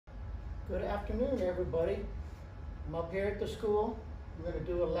Good afternoon, everybody. I'm up here at the school. I'm going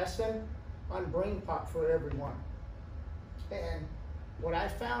to do a lesson on Brain Pop for everyone. And what I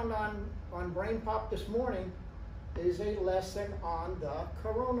found on Brain Pop this morning is a lesson on the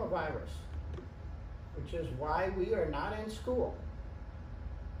coronavirus, which is why we are not in school.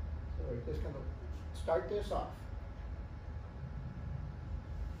 So we're just going to start this off.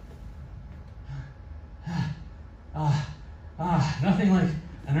 Nothing like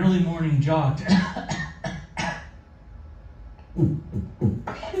an early morning jog.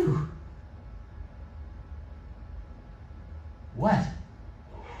 Phew. What?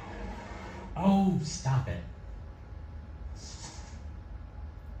 Oh, stop it.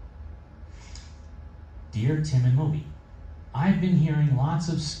 Dear Tim and Moby, I've been hearing lots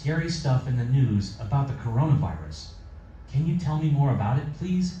of scary stuff in the news about the coronavirus. Can you tell me more about it,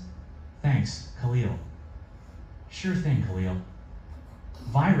 please? Thanks, Khalil. Sure thing, Khalil.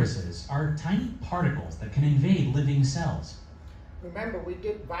 Viruses are tiny particles that can invade living cells. Remember, we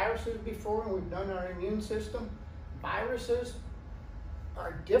did viruses before and we've done our immune system. Viruses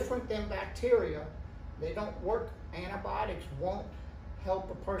are different than bacteria. They don't work. Antibiotics won't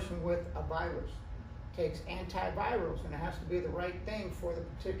help a person with a virus. It takes antivirals, and it has to be the right thing for the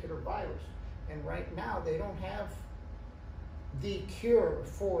particular virus. And right now, they don't have the cure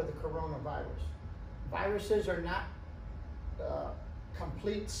for the coronavirus. Viruses are not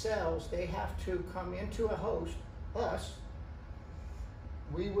complete cells. They have to come into a host, us.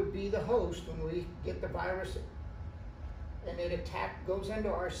 We would be the host when we get the virus, and it goes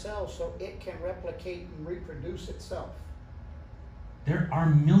into our cells so it can replicate and reproduce itself. There are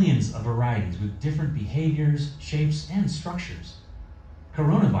millions of varieties with different behaviors, shapes, and structures.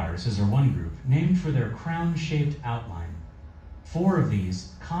 Coronaviruses are one group, named for their crown-shaped outline. 4 of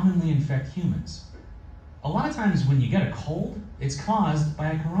these commonly infect humans. A lot of times when you get a cold, it's caused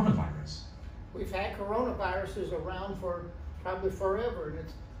by a coronavirus. We've had coronaviruses around for probably forever,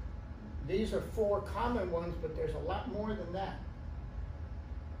 and these are 4 common ones, but there's a lot more than that.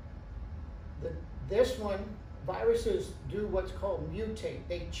 This one, viruses do what's called mutate.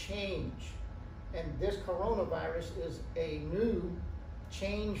 They change, and this coronavirus is a new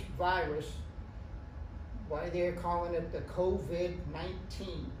changed virus. Why they're calling it the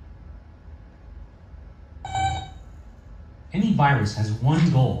COVID-19. Any virus has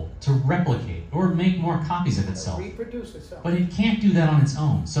one goal: to replicate or make more copies of itself. Reproduce itself. But it can't do that on its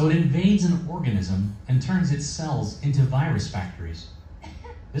own, so it invades an organism and turns its cells into virus factories.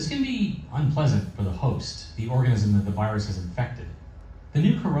 This can be unpleasant for the host, the organism that the virus has infected. The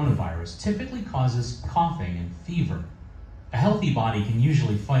new coronavirus typically causes coughing and fever. A healthy body can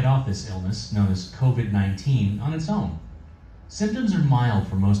usually fight off this illness, known as COVID-19, on its own. Symptoms are mild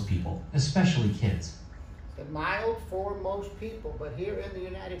for most people, especially kids. Mild for most people, but here in the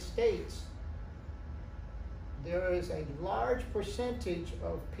United States, there is a large percentage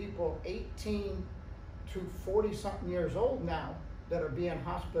of people 18 to 40-something years old now that are being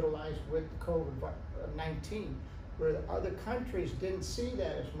hospitalized with COVID-19, where the other countries didn't see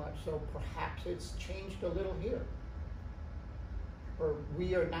that as much, so perhaps it's changed a little here. Or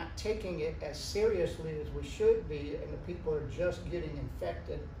we are not taking it as seriously as we should be, and the people are just getting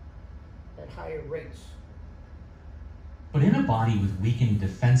infected at higher rates. But in a body with weakened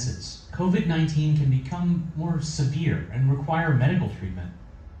defenses, COVID-19 can become more severe and require medical treatment.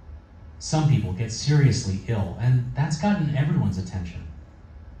 Some people get seriously ill, and that's gotten everyone's attention.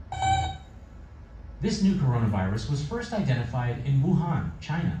 This new coronavirus was first identified in Wuhan,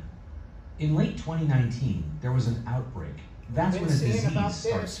 China. In late 2019, there was an outbreak. That's when a disease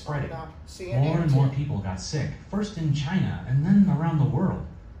started spreading. More and more people got sick, first in China and then around the world.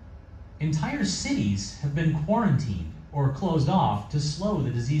 Entire cities have been quarantined or closed off to slow the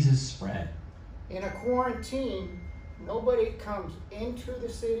disease's spread. In a quarantine, nobody comes into the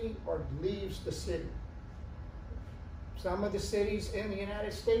city or leaves the city. Some of the cities in the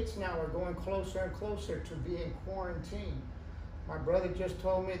United States now are going closer and closer to being quarantined. My brother just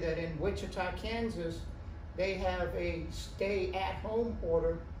told me that in Wichita, Kansas, they have a stay-at-home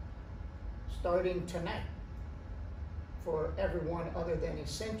order starting tonight for everyone other than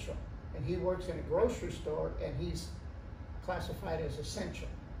essential. And he works in a grocery store, and he's classified as essential.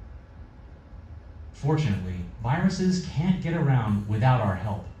 Fortunately, viruses can't get around without our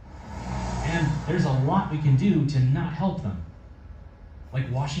help. And there's a lot we can do to not help them. Like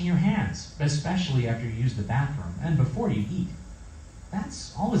washing your hands, especially after you use the bathroom and before you eat.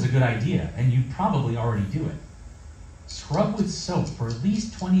 That's always a good idea, and you probably already do it. Scrub with soap for at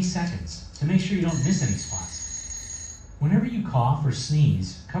least 20 seconds to make sure you don't miss any spots. Whenever you cough or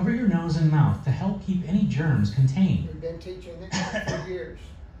sneeze, cover your nose and mouth to help keep any germs contained. We've been teaching this for years.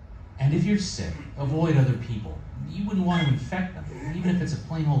 And if you're sick, avoid other people. You wouldn't want to infect them, even if it's a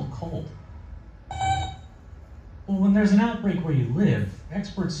plain old cold. Well, when there's an outbreak where you live,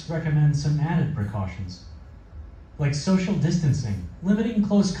 experts recommend some added precautions, like social distancing, limiting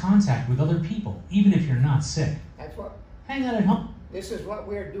close contact with other people, even if you're not sick. That's what, Hang out at home. this is what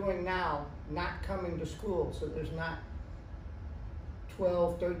we're doing now, not coming to school, so there's not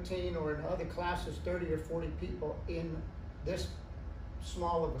 12, 13, or in other classes, 30 or 40 people in this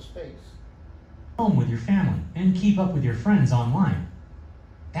small of a space. Home with your family and keep up with your friends online.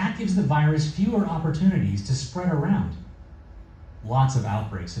 That gives the virus fewer opportunities to spread around. Lots of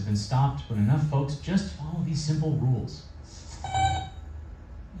outbreaks have been stopped when enough folks just follow these simple rules.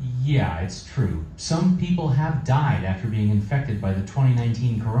 Yeah, it's true. Some people have died after being infected by the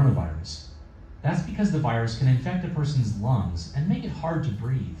 2019 coronavirus. That's because the virus can infect a person's lungs and make it hard to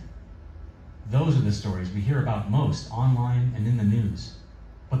breathe. Those are the stories we hear about most online and in the news.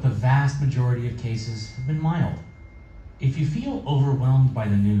 But the vast majority of cases have been mild. If you feel overwhelmed by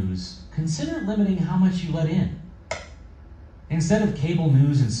the news, consider limiting how much you let in. Instead of cable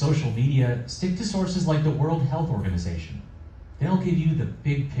news and social media, stick to sources like the World Health Organization. They'll give you the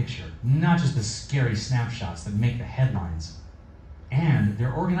big picture, not just the scary snapshots that make the headlines. And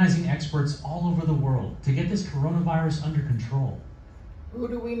they're organizing experts all over the world to get this coronavirus under control. Who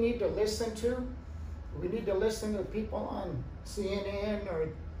do we need to listen to? We need to listen to people on CNN or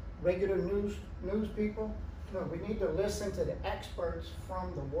regular news people? No, we need to listen to the experts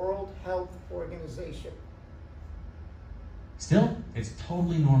from the World Health Organization. Still, it's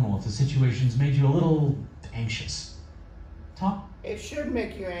totally normal if the situation's made you a little anxious. It should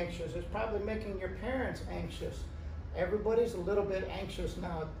make you anxious. It's probably making your parents anxious. Everybody's a little bit anxious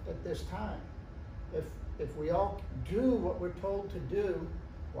now at this time. If we all do what we're told to do,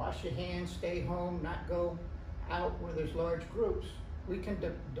 wash your hands, stay home, not go out where there's large groups, we can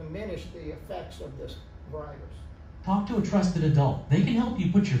diminish the effects of this virus. Talk to a trusted adult. They can help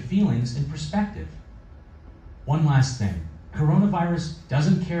you put your feelings in perspective. One last thing. Coronavirus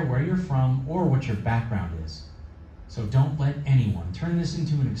doesn't care where you're from or what your background is. So don't let anyone turn this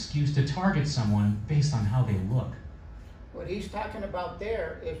into an excuse to target someone based on how they look. What he's talking about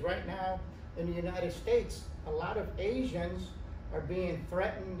there is right now in the United States, a lot of Asians are being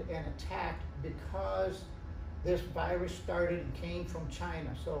threatened and attacked because this virus started and came from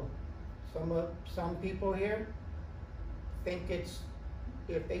China. So some people here think it's,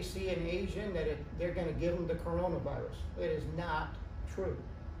 if they see an Asian, that they're going to give them the coronavirus. It is not true.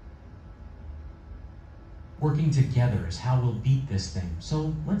 Working together is how we'll beat this thing.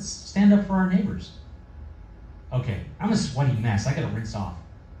 So let's stand up for our neighbors. Okay, I'm a sweaty mess. I gotta rinse off.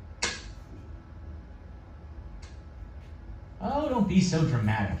 Oh, don't be so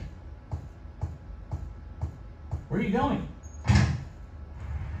dramatic. Where are you going?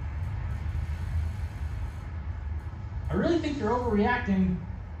 I really think you're overreacting.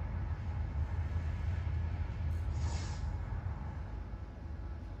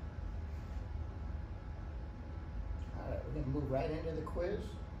 All right, we're going to move right into the quiz.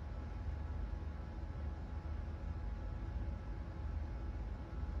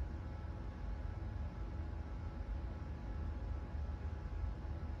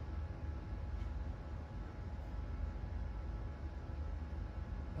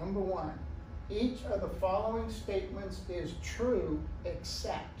 Number one, each of the following statements is true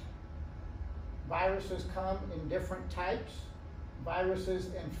except viruses come in different types, viruses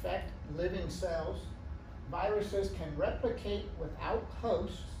infect living cells, viruses can replicate without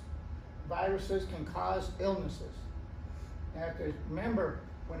hosts, viruses can cause illnesses. Now, remember,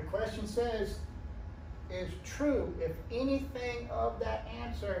 when a question says is true, if anything of that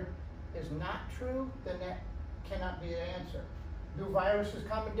answer is not true, then that cannot be the answer. Do viruses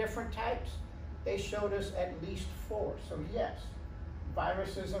come in different types? They showed us at least 4. So yes,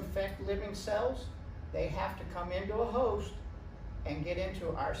 viruses infect living cells. They have to come into a host and get into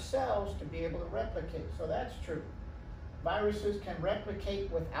our cells to be able to replicate. So that's true. Viruses can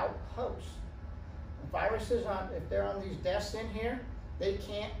replicate without hosts. Viruses, if they're on these desks in here, they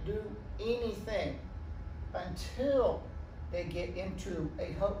can't do anything until they get into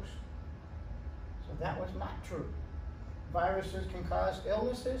a host. So that was not true. Viruses can cause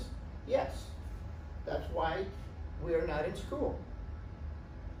illnesses? Yes. That's why we're not in school.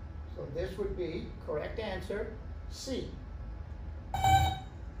 So this would be correct answer, C.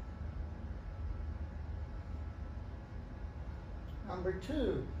 Number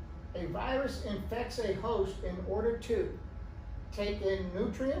 2, a virus infects a host in order to take in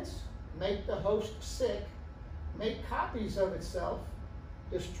nutrients, make the host sick, make copies of itself,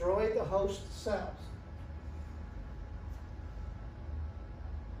 destroy the host cells.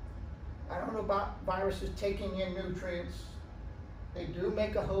 Coronavirus is taking in nutrients. They do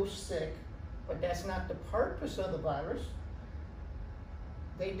make a host sick, but that's not the purpose of the virus.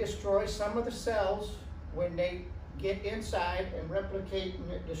 They destroy some of the cells when they get inside and replicate,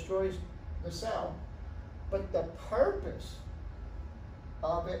 and it destroys the cell. But the purpose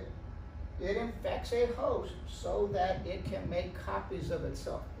of it, it infects a host so that it can make copies of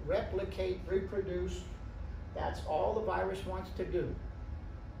itself, replicate, reproduce. That's all the virus wants to do.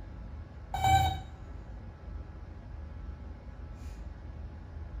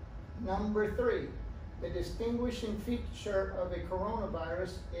 Number 3, the distinguishing feature of a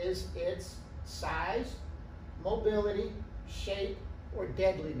coronavirus is its size, mobility, shape, or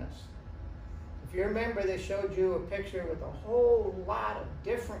deadliness. If you remember, they showed you a picture with a whole lot of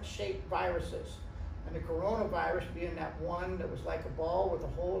different shaped viruses. And the coronavirus being that one that was like a ball with a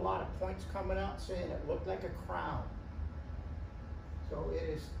whole lot of points coming out, saying it looked like a crown. So it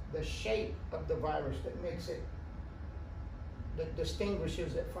is the shape of the virus that makes it, that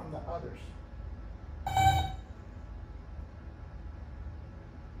distinguishes it from the others.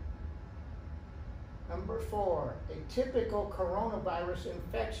 Number 4, a typical coronavirus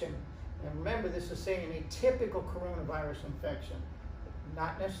infection. And remember, this is saying a typical coronavirus infection,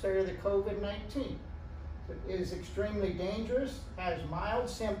 not necessarily the COVID-19. It is extremely dangerous, has mild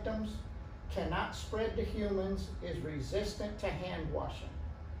symptoms, cannot spread to humans, is resistant to hand washing.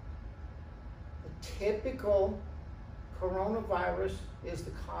 The typical coronavirus is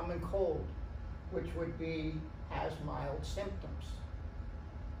the common cold, which would be, has mild symptoms.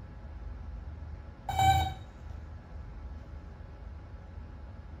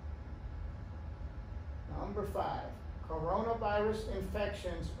 Number 5, coronavirus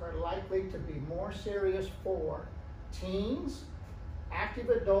infections are likely to be more serious for teens, active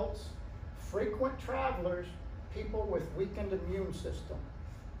adults, frequent travelers, people with weakened immune system.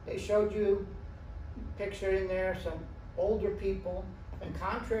 They showed you a picture in there, some older people, and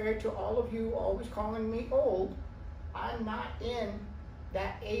contrary to all of you always calling me old, I'm not in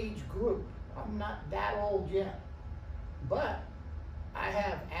that age group. I'm not that old yet. But I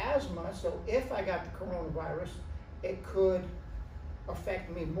have asthma, so if I got the coronavirus, it could affect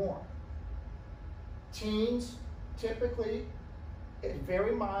me more. Teens, typically, it's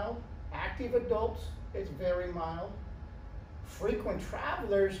very mild. Active adults, it's very mild. Frequent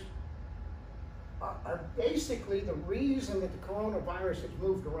travelers are basically the reason that the coronavirus has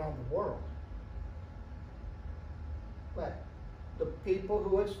moved around the world. But the people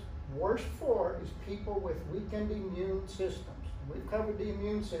who it's worst for is people with weakened immune systems. We've covered the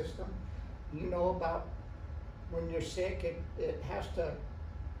immune system. You know about when you're sick, it has to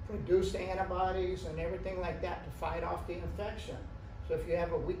produce antibodies and everything like that to fight off the infection. So if you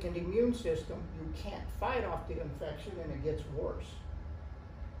have a weakened immune system, you can't fight off the infection and it gets worse.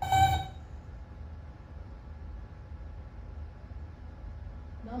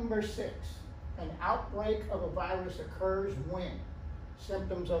 Number 6, an outbreak of a virus occurs when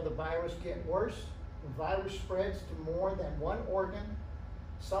symptoms of the virus get worse, the virus spreads to more than one organ,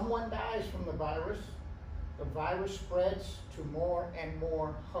 someone dies from the virus spreads to more and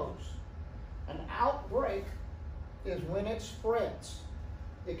more hosts. An outbreak is when it spreads.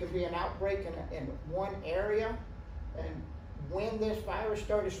 It can be an outbreak in one area, and when this virus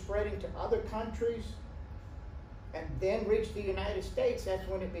started spreading to other countries and then reached the United States, that's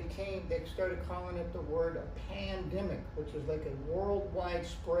when it became, they started calling it the word a pandemic, which is like a worldwide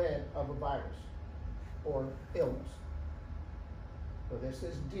spread of a virus or illness. So this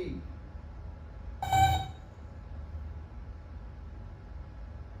is D.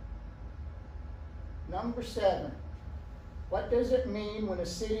 Number 7, what does it mean when a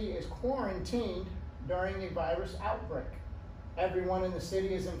city is quarantined during a virus outbreak? Everyone in the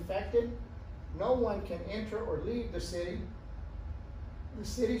city is infected. No one can enter or leave the city. The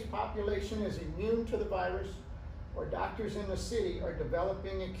city's population is immune to the virus, or doctors in the city are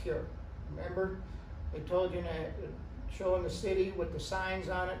developing a cure. Remember, they told you, showing the city with the signs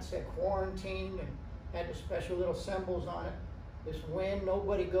on it, said quarantine, and had the special little symbols on it. Is when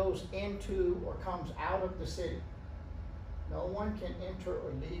nobody goes into or comes out of the city. No one can enter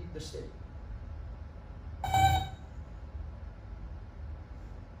or leave the city.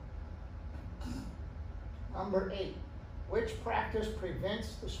 Number 8, which practice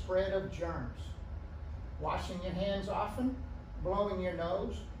prevents the spread of germs? Washing your hands often, blowing your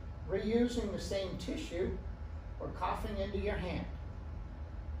nose, reusing the same tissue, or coughing into your hand.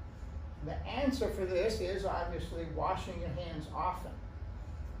 The answer for this is obviously washing your hands often.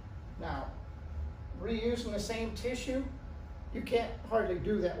 Now, reusing the same tissue, you can't hardly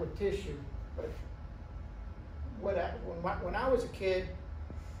do that with tissue, but when I was a kid,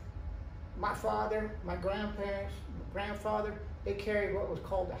 my father, my grandparents, my grandfather, they carried what was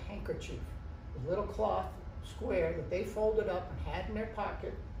called a handkerchief, a little cloth square that they folded up and had in their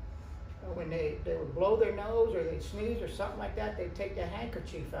pocket. And when they would blow their nose or they'd sneeze or something like that, they'd take their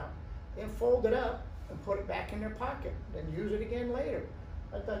handkerchief out, then fold it up and put it back in their pocket, then use it again later.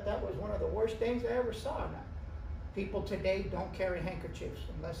 I thought that was one of the worst things I ever saw. Now, people today don't carry handkerchiefs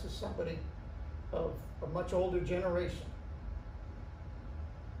unless it's somebody of a much older generation.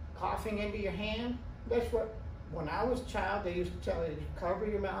 Coughing into your hand, that's what, when I was a child, they used to tell you, cover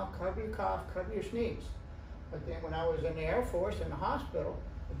your mouth, cover your cough, cover your sneeze. But then when I was in the Air Force, in the hospital,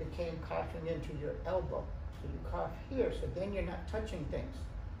 it became coughing into your elbow. So you cough here, so then you're not touching things.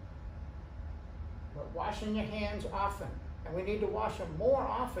 But washing your hands often, and we need to wash them more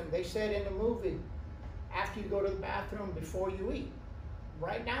often. They said in the movie, after you go to the bathroom, before you eat.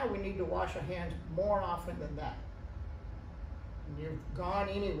 Right now, we need to wash our hands more often than that. When you've gone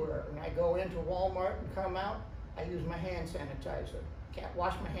anywhere, when I go into Walmart and come out, I use my hand sanitizer. Can't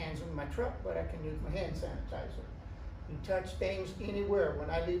wash my hands in my truck, but I can use my hand sanitizer. You touch things anywhere. When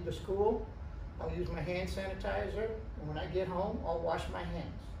I leave the school, I'll use my hand sanitizer, and when I get home, I'll wash my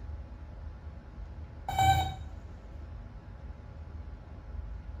hands.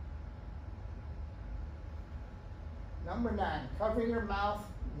 Number 9, covering your mouth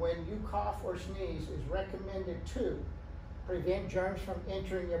when you cough or sneeze is recommended to prevent germs from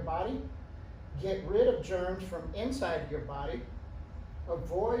entering your body, get rid of germs from inside your body,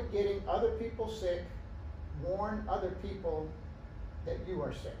 avoid getting other people sick, warn other people that you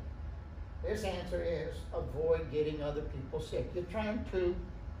are sick. This answer is avoid getting other people sick. You're trying to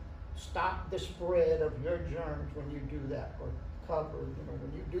stop the spread of your germs when you do that, or cover,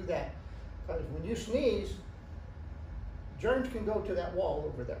 when you do that. Because when you sneeze, germs can go to that wall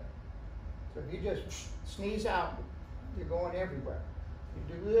over there. So if you just sneeze out, you're going everywhere.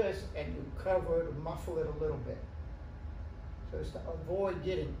 You do this and you cover it or muffle it a little bit. So it's to avoid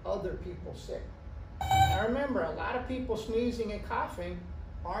getting other people sick. Now remember, a lot of people sneezing and coughing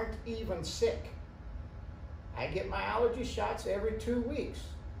aren't even sick. I get my allergy shots every 2 weeks.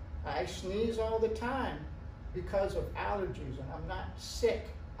 I sneeze all the time because of allergies, and I'm not sick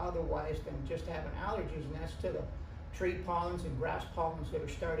otherwise than just having allergies, and that's to the tree pollens and grass pollens that are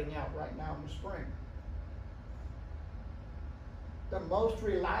starting out right now in the spring. The most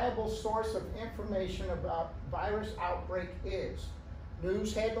reliable source of information about virus outbreak is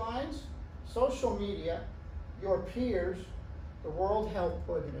news headlines, social media, your peers, the World Health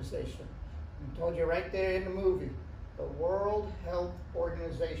Organization. I told you right there in the movie, the World Health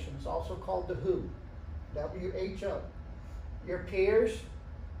Organization. It's also called the WHO, WHO. Your peers,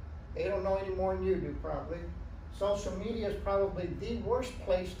 they don't know any more than you do probably. Social media is probably the worst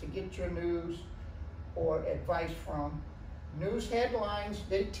place to get your news or advice from. News headlines,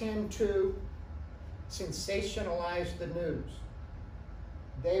 they tend to sensationalize the news.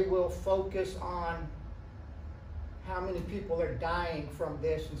 They will focus on how many people are dying from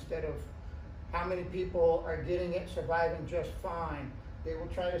this instead of how many people are getting it, surviving just fine. They will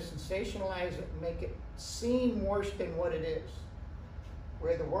try to sensationalize it and make it seem worse than what it is.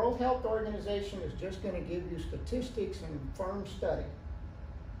 Where the World Health Organization is just going to give you statistics and firm study.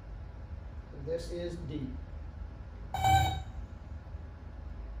 This is deep.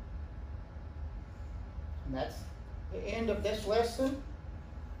 And that's the end of this lesson.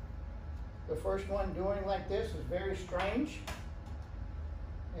 The first one doing like this is very strange.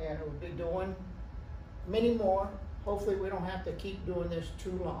 And we'll be doing many more. Hopefully we don't have to keep doing this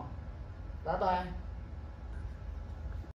too long. Bye-bye.